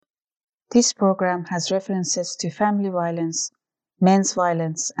This program has references to family violence, men's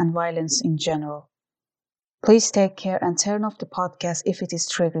violence, and violence in general. Please take care and turn off the podcast if it is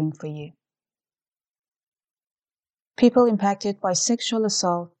triggering for you. People impacted by sexual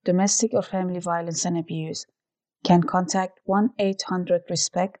assault, domestic or family violence and abuse can contact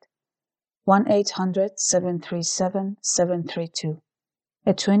 1-800-RESPECT, 1-800-737-732,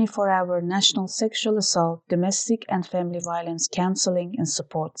 a 24-hour national sexual assault, domestic and family violence counseling and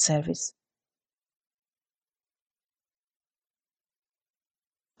support service.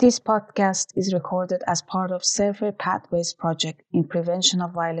 This podcast is recorded as part of Safer Pathways project in prevention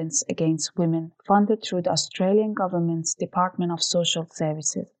of violence against women funded through the Australian Government's Department of Social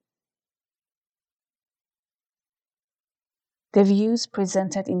Services. The views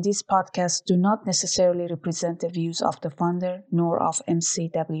presented in this podcast do not necessarily represent the views of the funder nor of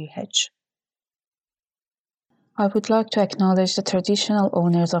MCWH. I would like to acknowledge the traditional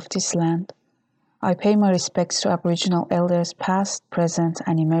owners of this land. I pay my respects to Aboriginal elders past, present,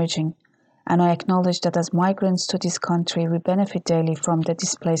 and emerging, and I acknowledge that as migrants to this country, we benefit daily from the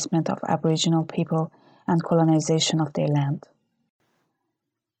displacement of Aboriginal people and colonization of their land.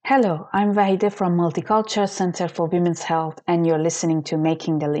 Hello, I'm Vahide from Multicultural Center for Women's Health, and you're listening to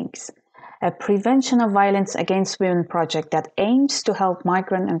Making the Links, a prevention of violence against women project that aims to help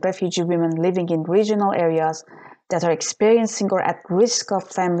migrant and refugee women living in regional areas that are experiencing or at risk of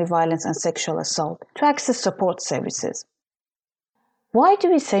family violence and sexual assault to access support services. Why do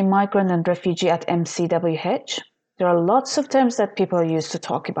we say migrant and refugee at MCWH? There are lots of terms that people use to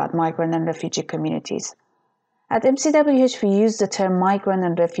talk about migrant and refugee communities. At MCWH, we use the term migrant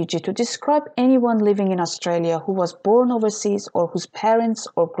and refugee to describe anyone living in Australia who was born overseas or whose parents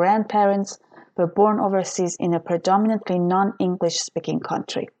or grandparents were born overseas in a predominantly non-English speaking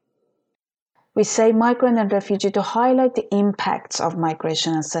country. We say migrant and refugee to highlight the impacts of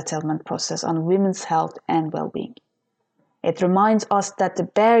migration and settlement process on women's health and well-being. It reminds us that the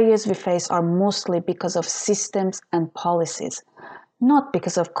barriers we face are mostly because of systems and policies, not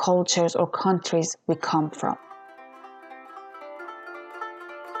because of cultures or countries we come from.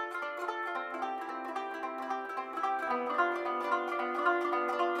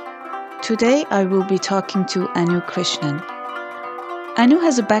 Today I will be talking to Anu Krishnan. Anu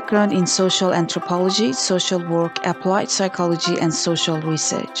has a background in social anthropology, social work, applied psychology, and social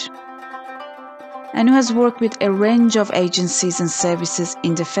research. Anu has worked with a range of agencies and services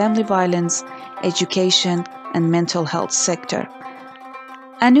in the family violence, education, and mental health sector.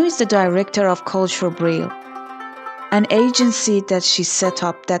 Anu is the director of Culture Brill, an agency that she set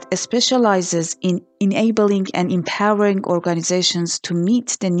up that specializes in enabling and empowering organizations to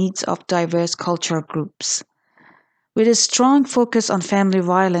meet the needs of diverse cultural groups. With a strong focus on family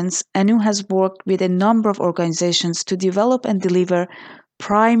violence, Anu has worked with a number of organizations to develop and deliver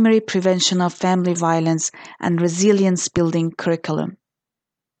primary prevention of family violence and resilience building curriculum.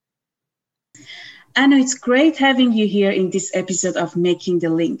 Anu, it's great having you here in this episode of Making the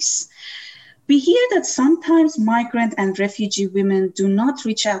Links. We hear that sometimes migrant and refugee women do not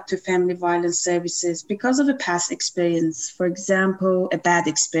reach out to family violence services because of a past experience. For example, a bad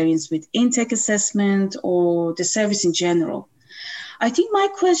experience with intake assessment or the service in general. I think my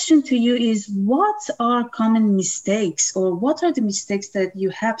question to you is, what are common mistakes or what are the mistakes that you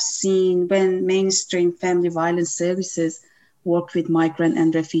have seen when mainstream family violence services work with migrant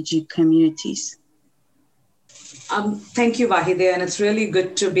and refugee communities? Thank you, Vahide, and it's really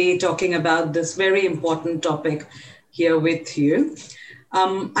good to be talking about this very important topic here with you.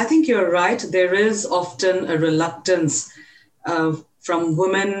 I think you're right. There is often a reluctance from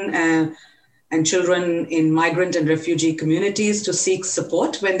women and children in migrant and refugee communities to seek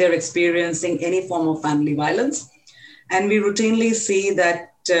support when they're experiencing any form of family violence. And we routinely see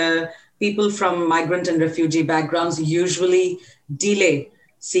that people from migrant and refugee backgrounds usually delay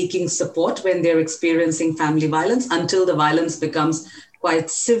seeking support when they're experiencing family violence until the violence becomes quite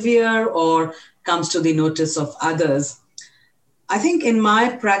severe or comes to the notice of others. I think in my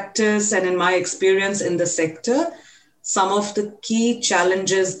practice and in my experience in the sector, some of the key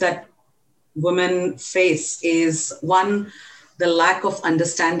challenges that women face is, one, the lack of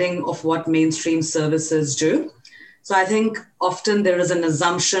understanding of what mainstream services do. So I think often there is an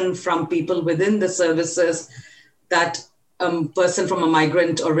assumption from people within the services that a person from a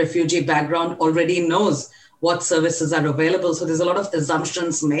migrant or refugee background already knows what services are available. So there's a lot of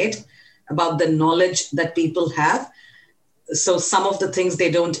assumptions made about the knowledge that people have. So some of the things they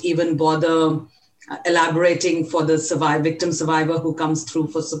don't even bother elaborating for the victim survivor who comes through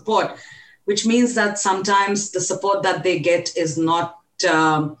for support, which means that sometimes the support that they get is not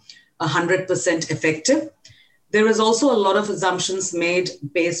 100% effective. There is also a lot of assumptions made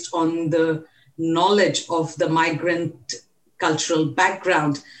based on the knowledge of the migrant cultural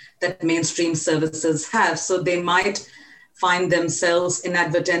background that mainstream services have. So they might find themselves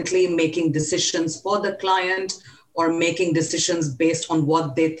inadvertently making decisions for the client or making decisions based on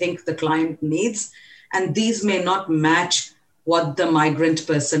what they think the client needs. And these may not match what the migrant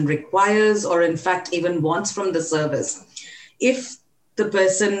person requires or in fact even wants from the service. If the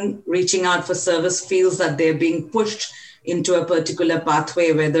person reaching out for service feels that they're being pushed into a particular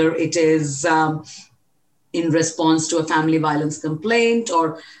pathway, whether it is in response to a family violence complaint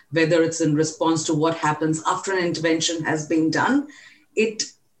or whether it's in response to what happens after an intervention has been done, it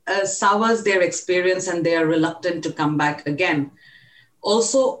sours their experience and they are reluctant to come back again.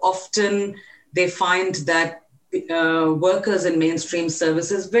 Also, often they find that workers in mainstream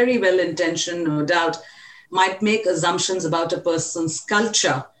services, very well intentioned, no doubt, might make assumptions about a person's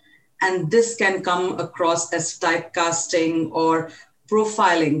culture. And this can come across as typecasting or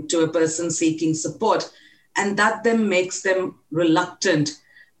profiling to a person seeking support. And that then makes them reluctant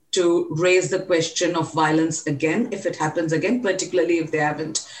to raise the question of violence again, if it happens again, particularly if they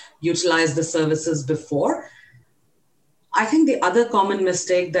haven't utilized the services before. I think the other common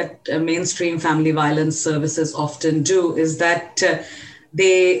mistake that mainstream family violence services often do is that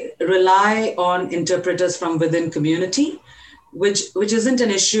they rely on interpreters from within community, which isn't an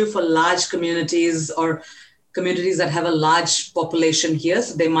issue for large communities or communities that have a large population here.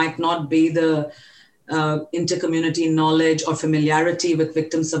 So they might not be the intercommunity knowledge or familiarity with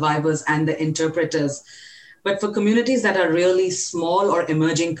victim survivors and the interpreters. But for communities that are really small or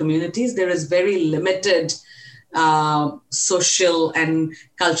emerging communities, there is very limited social and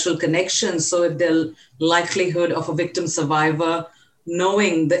cultural connections. So if the likelihood of a victim survivor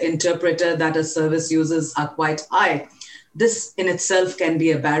knowing the interpreter that a service uses are quite high, this in itself can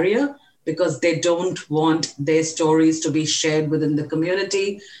be a barrier because they don't want their stories to be shared within the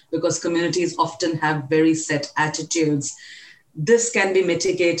community because communities often have very set attitudes. This can be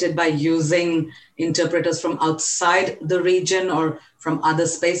mitigated by using interpreters from outside the region or from other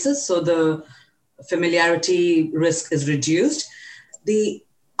spaces, so the familiarity risk is reduced. The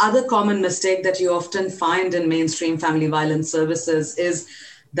other common mistake that you often find in mainstream family violence services is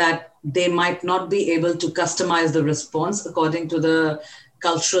that they might not be able to customize the response according to the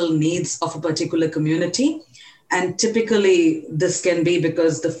cultural needs of a particular community. And typically this can be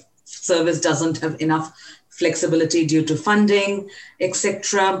because the service doesn't have enough flexibility due to funding,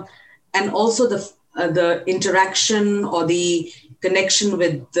 etc. And also the interaction or the connection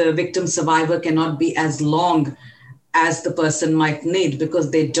with the victim survivor cannot be as long as the person might need because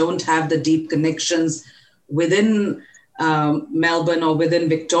they don't have the deep connections within Melbourne or within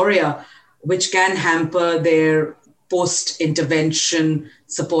Victoria, which can hamper their post-intervention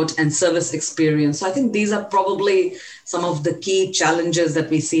support and service experience. So I think these are probably some of the key challenges that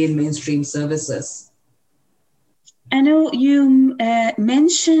we see in mainstream services. I know you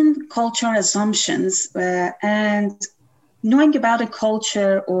mentioned cultural assumptions and knowing about a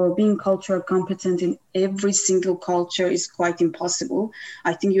culture or being cultural competent in every single culture is quite impossible.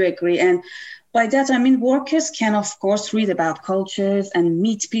 I think you agree. And by that, I mean, workers can, of course, read about cultures and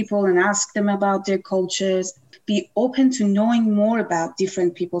meet people and ask them about their cultures, be open to knowing more about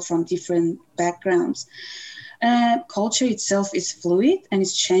different people from different backgrounds. Culture itself is fluid and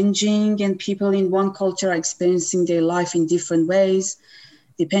it's changing, and people in one culture are experiencing their life in different ways,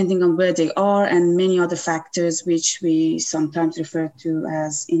 depending on where they are, and many other factors which we sometimes refer to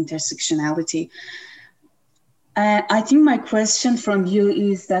as intersectionality. I think my question from you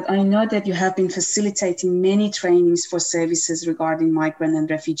is that I know that you have been facilitating many trainings for services regarding migrant and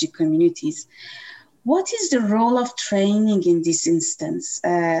refugee communities. What is the role of training in this instance?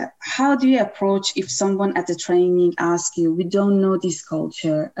 How do you approach if someone at the training asks you, we don't know this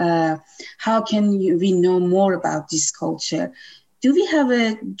culture, how can we know more about this culture? Do we have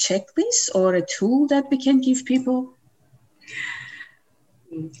a checklist or a tool that we can give people?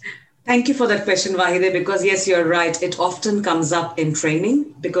 Thank you for that question, Wahide, because yes, you're right. It often comes up in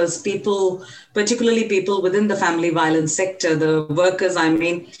training because people, particularly people within the family violence sector, the workers, I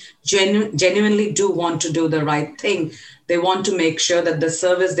mean, genuinely do want to do the right thing. They want to make sure that the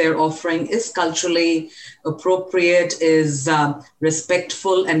service they're offering is culturally appropriate, is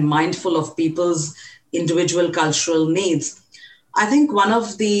respectful and mindful of people's individual cultural needs. I think one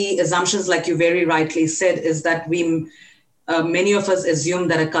of the assumptions, like you very rightly said, is that many of us assume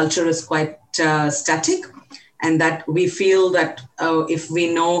that a culture is quite static and that we feel that if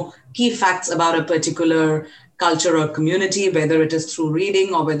we know key facts about a particular culture or community, whether it is through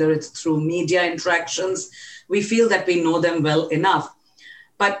reading or whether it's through media interactions, we feel that we know them well enough.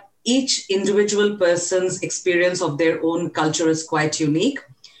 But each individual person's experience of their own culture is quite unique.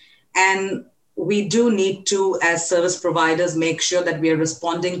 And we do need to, as service providers, make sure that we are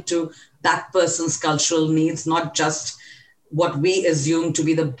responding to that person's cultural needs, not just what we assume to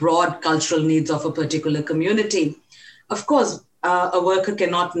be the broad cultural needs of a particular community. Of course, a worker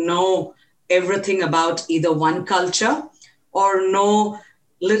cannot know everything about either one culture or know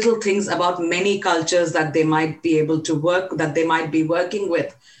little things about many cultures that they might be able to work, that they might be working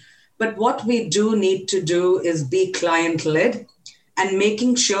with. But what we do need to do is be client-led and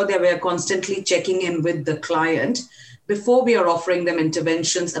making sure that we are constantly checking in with the client before we are offering them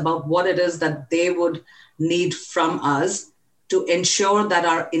interventions about what it is that they would need from us to ensure that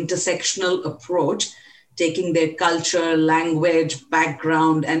our intersectional approach, taking their culture, language,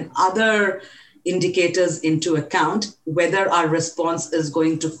 background, and other indicators into account, whether our response is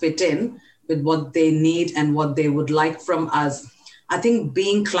going to fit in with what they need and what they would like from us. I think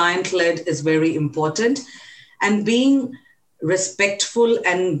being client-led is very important, and being respectful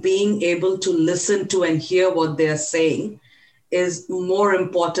and being able to listen to and hear what they're saying is more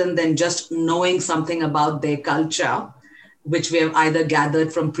important than just knowing something about their culture, which we have either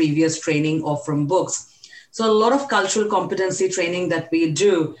gathered from previous training or from books. So a lot of cultural competency training that we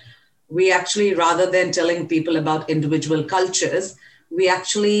do, we actually, rather than telling people about individual cultures, we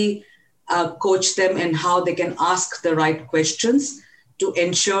actually coach them in how they can ask the right questions to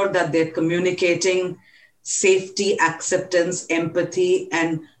ensure that they're communicating safety, acceptance, empathy,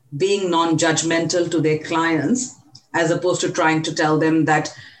 and being non-judgmental to their clients, as opposed to trying to tell them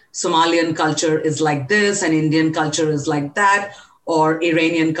that Somalian culture is like this and Indian culture is like that, or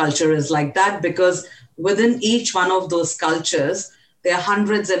Iranian culture is like that, because within each one of those cultures, there are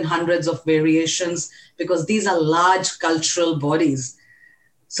hundreds and hundreds of variations because these are large cultural bodies.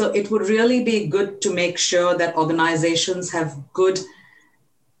 So it would really be good to make sure that organizations have good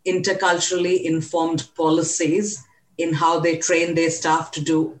interculturally informed policies in how they train their staff to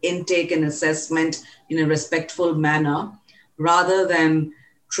do intake and assessment in a respectful manner, rather than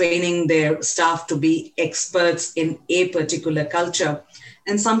training their staff to be experts in a particular culture.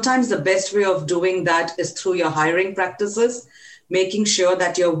 And sometimes the best way of doing that is through your hiring practices, making sure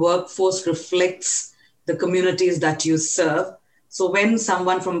that your workforce reflects the communities that you serve. So when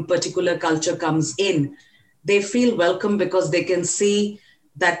someone from a particular culture comes in, they feel welcome because they can see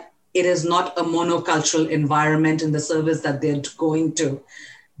that it is not a monocultural environment in the service that they're going to.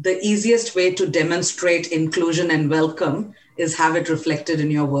 The easiest way to demonstrate inclusion and welcome is have it reflected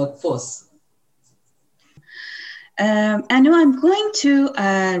in your workforce. Anu, I'm going to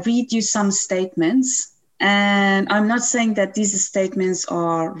read you some statements, and I'm not saying that these statements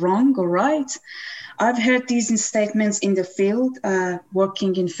are wrong or right. I've heard these statements in the field,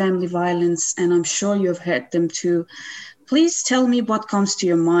 working in family violence, and I'm sure you've heard them too. Please tell me what comes to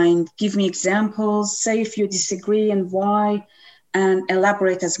your mind. Give me examples, say if you disagree and why, and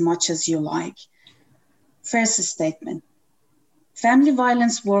elaborate as much as you like. First statement. Family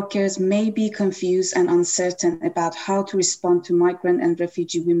violence workers may be confused and uncertain about how to respond to migrant and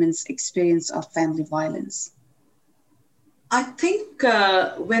refugee women's experience of family violence. I think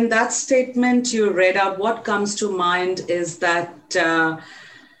when that statement you read out, what comes to mind is that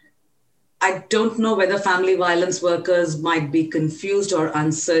I don't know whether family violence workers might be confused or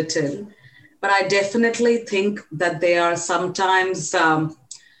uncertain, but I definitely think that they are sometimes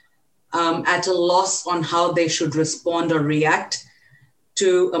at a loss on how they should respond or react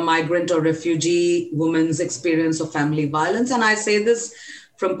to a migrant or refugee woman's experience of family violence. And I say this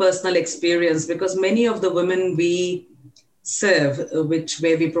from personal experience because many of the women we serve,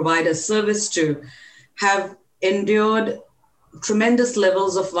 where we provide a service to, have endured tremendous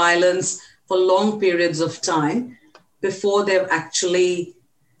levels of violence for long periods of time before they've actually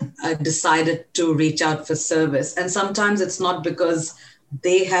decided to reach out for service. And sometimes it's not because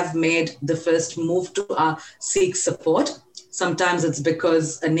they have made the first move to seek support. Sometimes it's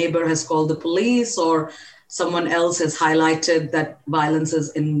because a neighbor has called the police or someone else has highlighted that violence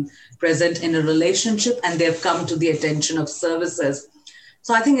is present in a relationship and they've come to the attention of services.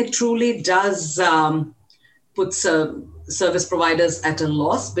 So I think it truly does put service providers at a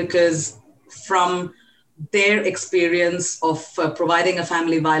loss, because from their experience of providing a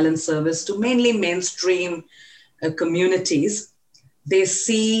family violence service to mainly mainstream communities, they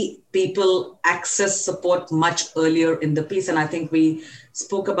see people access support much earlier in the piece. And I think we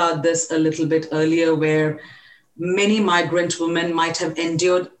spoke about this a little bit earlier, where many migrant women might have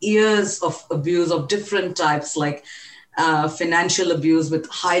endured years of abuse of different types, like financial abuse with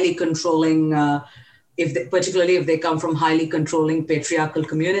highly controlling, particularly if they come from highly controlling patriarchal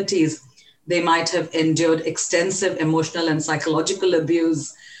communities. They might have endured extensive emotional and psychological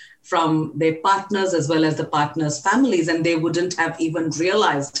abuse from their partners as well as the partners' families, and they wouldn't have even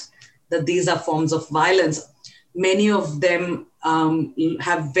realized that these are forms of violence. Many of them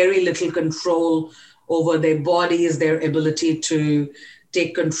have very little control over their bodies, their ability to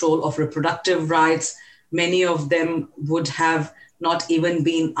take control of reproductive rights. Many of them would have not even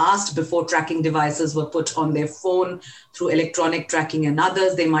been asked before tracking devices were put on their phone through electronic tracking and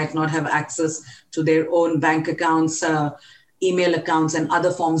others. They might not have access to their own bank accounts, email accounts, and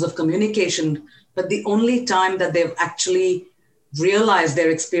other forms of communication. But the only time that they've actually realized they're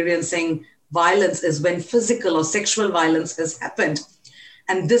experiencing violence is when physical or sexual violence has happened.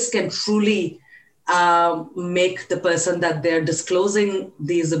 And this can truly make the person that they're disclosing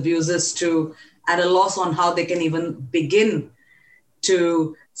these abuses to at a loss on how they can even begin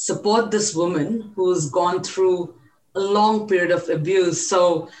to support this woman who's gone through a long period of abuse.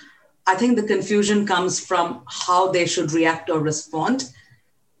 So I think the confusion comes from how they should react or respond,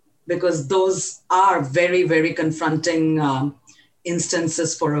 because those are very, very confronting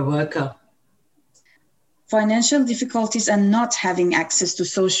instances for a worker. Financial difficulties and not having access to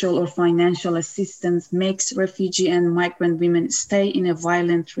social or financial assistance makes refugee and migrant women stay in a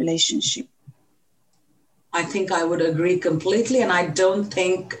violent relationship. I think I would agree completely. And I don't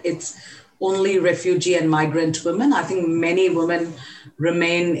think it's only refugee and migrant women. I think many women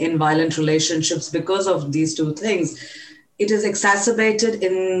remain in violent relationships because of these two things. It is exacerbated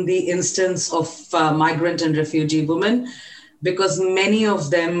in the instance of migrant and refugee women because many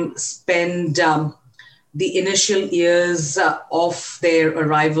of them spend the initial years of their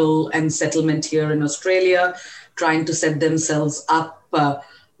arrival and settlement here in Australia trying to set themselves up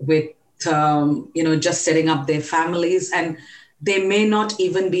with just setting up their families, and they may not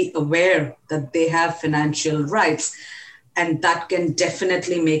even be aware that they have financial rights, and that can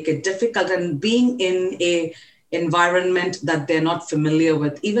definitely make it difficult. And being in a environment that they're not familiar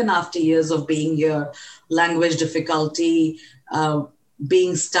with, even after years of being here, language difficulty,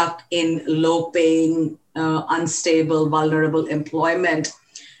 being stuck in low-paying, unstable, vulnerable employment,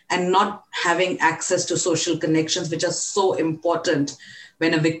 and not having access to social connections, which are so important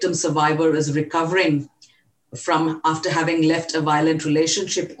when a victim survivor is recovering from after having left a violent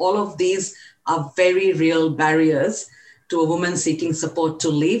relationship. All of these are very real barriers to a woman seeking support to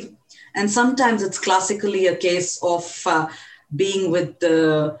leave. And sometimes it's classically a case of being with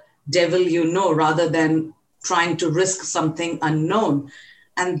the devil rather than trying to risk something unknown.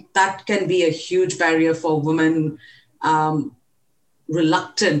 And that can be a huge barrier for women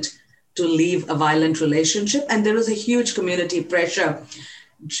reluctant to leave a violent relationship. And there is a huge community pressure.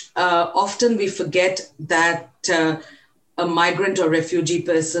 Often we forget that a migrant or refugee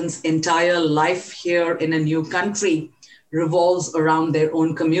person's entire life here in a new country revolves around their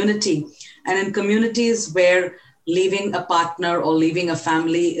own community. And in communities where leaving a partner or leaving a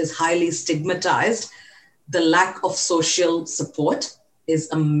family is highly stigmatized, the lack of social support is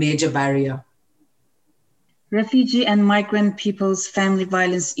a major barrier. Refugee and migrant people's family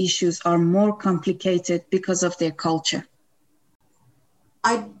violence issues are more complicated because of their culture.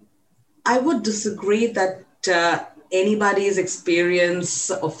 I would disagree that anybody's experience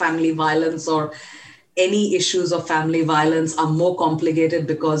of family violence or any issues of family violence are more complicated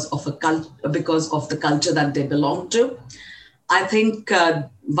because of the culture that they belong to. I think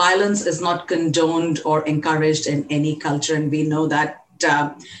violence is not condoned or encouraged in any culture, and we know that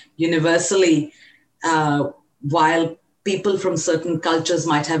universally, while people from certain cultures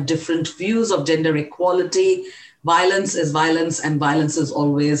might have different views of gender equality, violence is violence, and violence is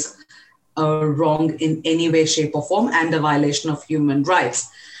always wrong in any way, shape, or form, and a violation of human rights.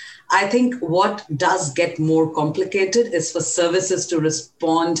 I think what does get more complicated is for services to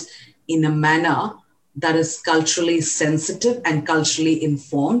respond in a manner that is culturally sensitive and culturally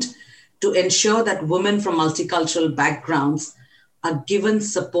informed to ensure that women from multicultural backgrounds are given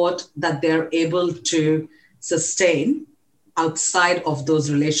support that they're able to sustain outside of those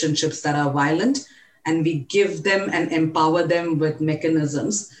relationships that are violent. And we give them and empower them with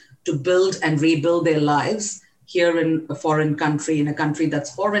mechanisms to build and rebuild their lives here in a foreign country, in a country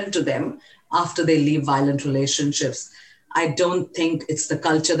that's foreign to them after they leave violent relationships. I don't think it's the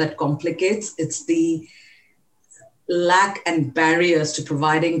culture that complicates, it's the lack and barriers to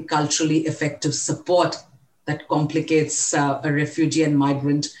providing culturally effective support that complicates a refugee and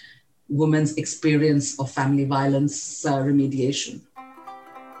migrant woman's experience of family violence remediation.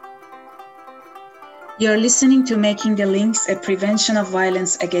 You're listening to Making the Links, a Prevention of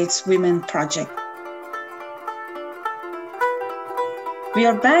Violence Against Women project. We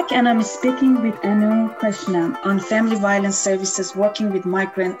are back, and I'm speaking with Anu Krishnam on family violence services working with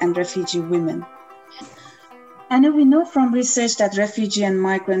migrant and refugee women. And we know from research that refugee and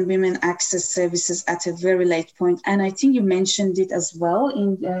migrant women access services at a very late point. And I think you mentioned it as well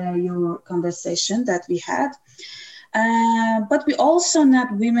in your conversation that we had. But we also know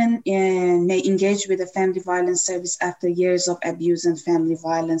that women may engage with a family violence service after years of abuse and family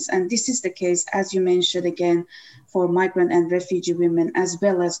violence. And this is the case, as you mentioned again, for migrant and refugee women, as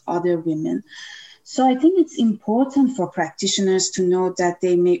well as other women. So I think it's important for practitioners to know that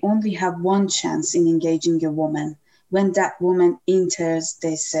they may only have one chance in engaging a woman when that woman enters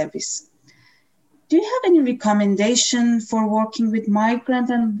their service. Do you have any recommendation for working with migrant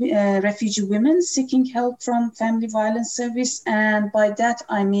and refugee women seeking help from family violence service? And by that,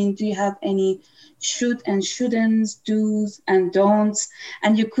 I mean, do you have any should and shouldn'ts, do's and don'ts?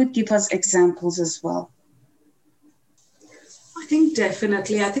 And you could give us examples as well. I think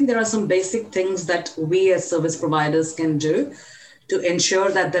definitely. I think there are some basic things that we as service providers can do to ensure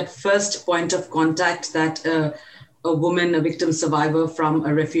that that first point of contact that a woman, a victim survivor from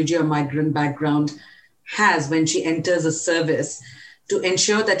a refugee or migrant background has when she enters a service, to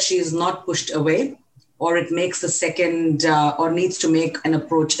ensure that she is not pushed away or it makes a second or needs to make an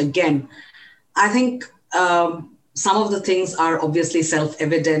approach again. I think some of the things are obviously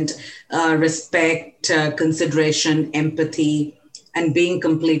self-evident: respect, consideration, empathy, and being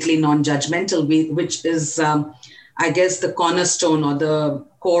completely non-judgmental, which is, I guess, the cornerstone or the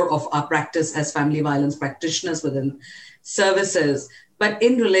core of our practice as family violence practitioners within services. But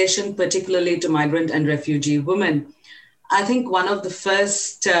in relation particularly to migrant and refugee women, I think one of the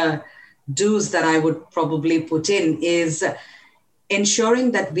first do's that I would probably put in is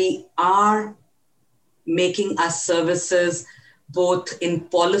ensuring that we are making our services, both in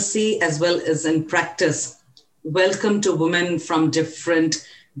policy as well as in practice, welcome to women from different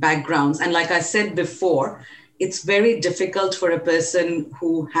backgrounds. And like I said before, it's very difficult for a person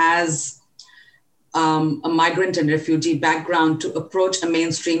who has a migrant and refugee background to approach a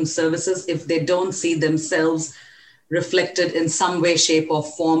mainstream services if they don't see themselves reflected in some way, shape, or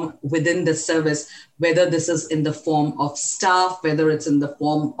form within the service, whether this is in the form of staff, whether it's in the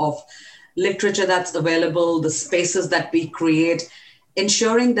form of literature that's available, the spaces that we create,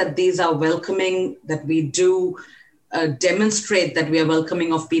 ensuring that these are welcoming, that we do demonstrate that we are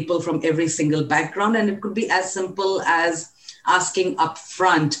welcoming of people from every single background. And it could be as simple as asking up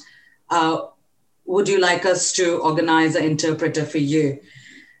front, would you like us to organize an interpreter for you?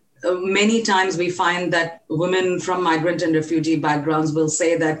 Many times we find that women from migrant and refugee backgrounds will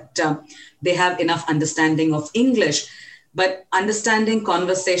say that they have enough understanding of English, but understanding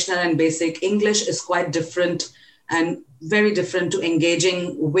conversational and basic English is quite different and very different to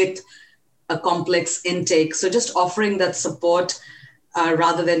engaging with a complex intake. So just offering that support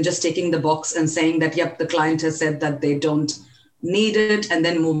rather than just taking the box and saying that, yep, the client has said that they don't need it, and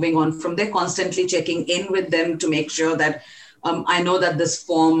then moving on from there, constantly checking in with them to make sure that I know that this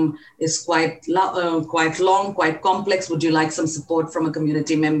form is quite long, quite complex. Would you like some support from a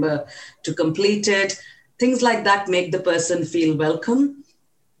community member to complete it? Things like that make the person feel welcome.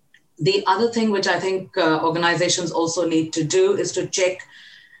 The other thing which I think organizations also need to do is to check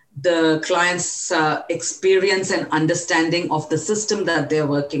the client's experience and understanding of the system that they're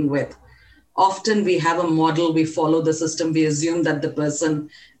working with. Often we have a model, we follow the system, we assume that the person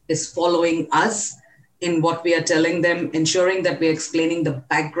is following us in what we are telling them, ensuring that we're explaining the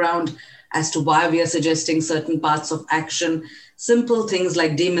background as to why we are suggesting certain parts of action. Simple things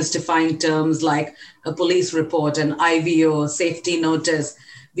like demystifying terms like a police report, an IVO, safety notice.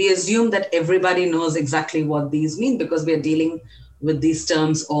 We assume that everybody knows exactly what these mean because we're dealing with these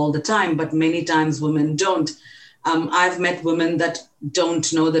terms all the time, but many times women don't. I've met women that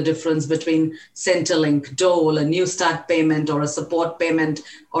don't know the difference between Centrelink, Dole, a New Start payment or a support payment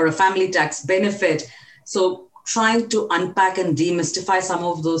or a family tax benefit. So trying to unpack and demystify some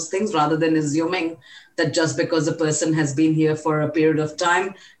of those things rather than assuming that just because a person has been here for a period of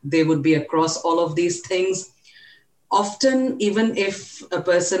time, they would be across all of these things. Often, even if a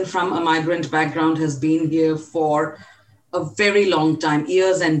person from a migrant background has been here for a very long time,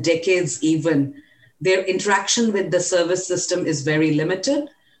 years and decades even, their interaction with the service system is very limited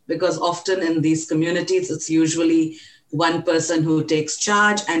because often in these communities, it's usually one person who takes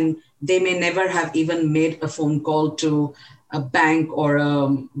charge and they may never have even made a phone call to a bank or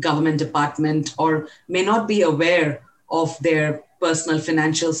a government department or may not be aware of their personal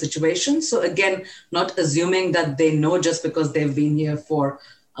financial situation. So again, not assuming that they know just because they've been here for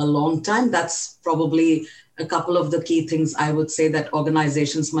a long time. That's probably a couple of the key things I would say that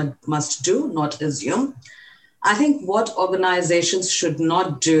organizations must do, not assume. I think what organizations should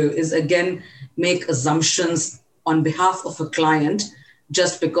not do is, again, make assumptions on behalf of a client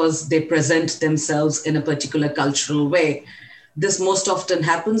just because they present themselves in a particular cultural way. This most often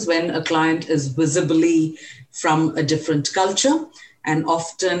happens when a client is visibly from a different culture, and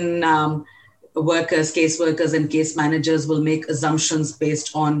often workers, caseworkers and case managers will make assumptions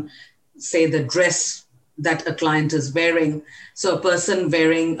based on, say, the dress that a client is wearing. So a person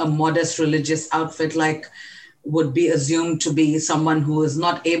wearing a modest religious outfit would be assumed to be someone who is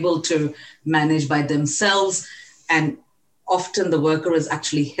not able to manage by themselves. And often the worker is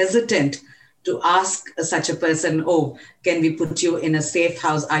actually hesitant to ask such a person, oh, can we put you in a safe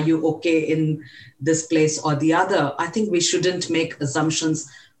house? Are you okay in this place or the other? I think we shouldn't make assumptions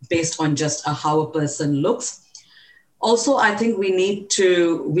based on just how a person looks. Also, I think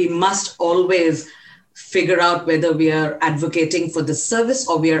we must always figure out whether we are advocating for the service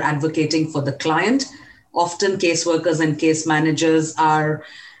or we are advocating for the client. Often caseworkers and case managers are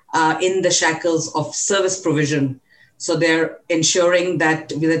in the shackles of service provision. So they're ensuring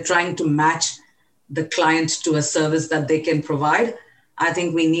that they're trying to match the client to a service that they can provide. I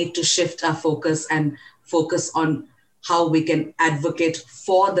think we need to shift our focus and focus on how we can advocate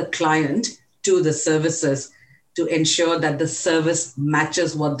for the client to the services to ensure that the service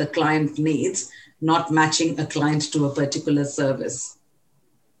matches what the client needs, not matching a client to a particular service.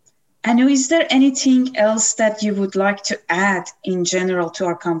 Anu, is there anything else that you would like to add in general to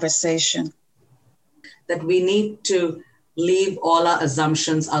our conversation? That we need to leave all our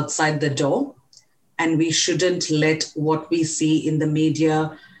assumptions outside the door, and we shouldn't let what we see in the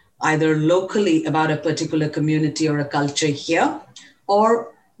media, either locally about a particular community or a culture here,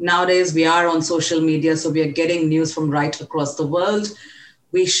 or nowadays we are on social media, so we are getting news from right across the world.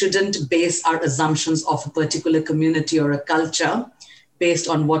 We shouldn't base our assumptions of a particular community or a culture based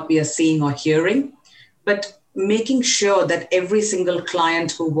on what we are seeing or hearing, but making sure that every single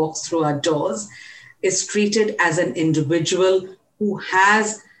client who walks through our doors is treated as an individual who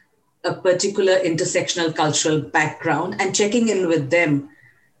has a particular intersectional cultural background, and checking in with them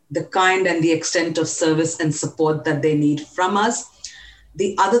the kind and the extent of service and support that they need from us.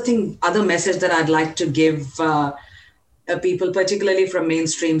 The other message that I'd like to give people, particularly from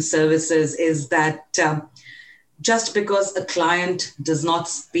mainstream services, is that just because a client does not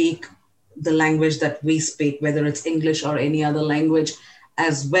speak the language that we speak, whether it's English or any other language,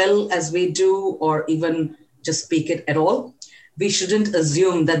 as well as we do, or even just speak it at all, we shouldn't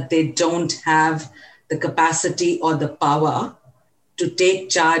assume that they don't have the capacity or the power to take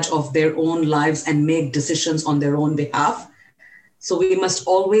charge of their own lives and make decisions on their own behalf. So we must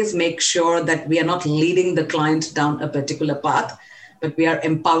always make sure that we are not leading the client down a particular path, but we are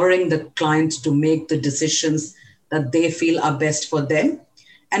empowering the client to make the decisions that they feel are best for them.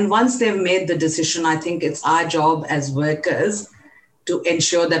 And once they've made the decision, I think it's our job as workers to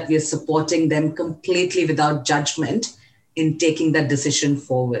ensure that we are supporting them completely without judgment in taking that decision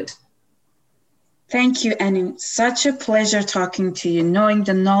forward. Thank you, Anu. Such a pleasure talking to you, knowing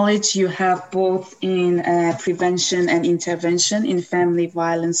the knowledge you have both in prevention and intervention in family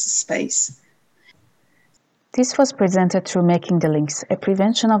violence space. This was presented through Making the Links, a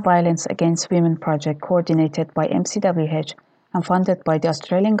prevention of violence against women project coordinated by MCWH and funded by the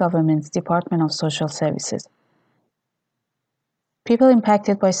Australian Government's Department of Social Services. People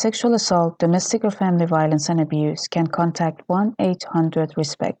impacted by sexual assault, domestic or family violence and abuse can contact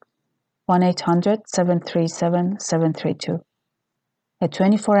 1-800-RESPECT, 1-800-737-732, a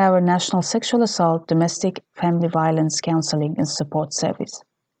 24-hour national sexual assault, domestic, family violence counseling and support service.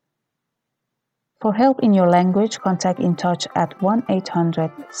 For help in your language, contact InTouch at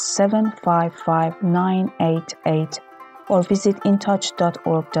 1-800-755-988 or visit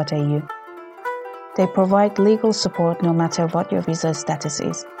intouch.org.au. They provide legal support no matter what your visa status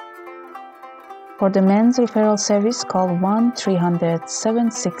is. For the men's referral service, call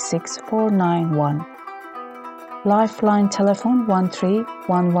 1-300-766-491. Lifeline telephone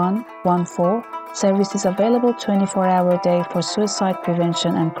 131114. Service is available 24-hour a day for suicide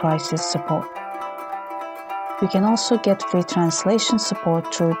prevention and crisis support. You can also get free translation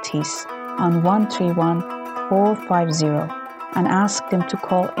support through TIS on 131-450 and ask them to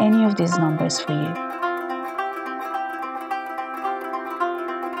call any of these numbers for you.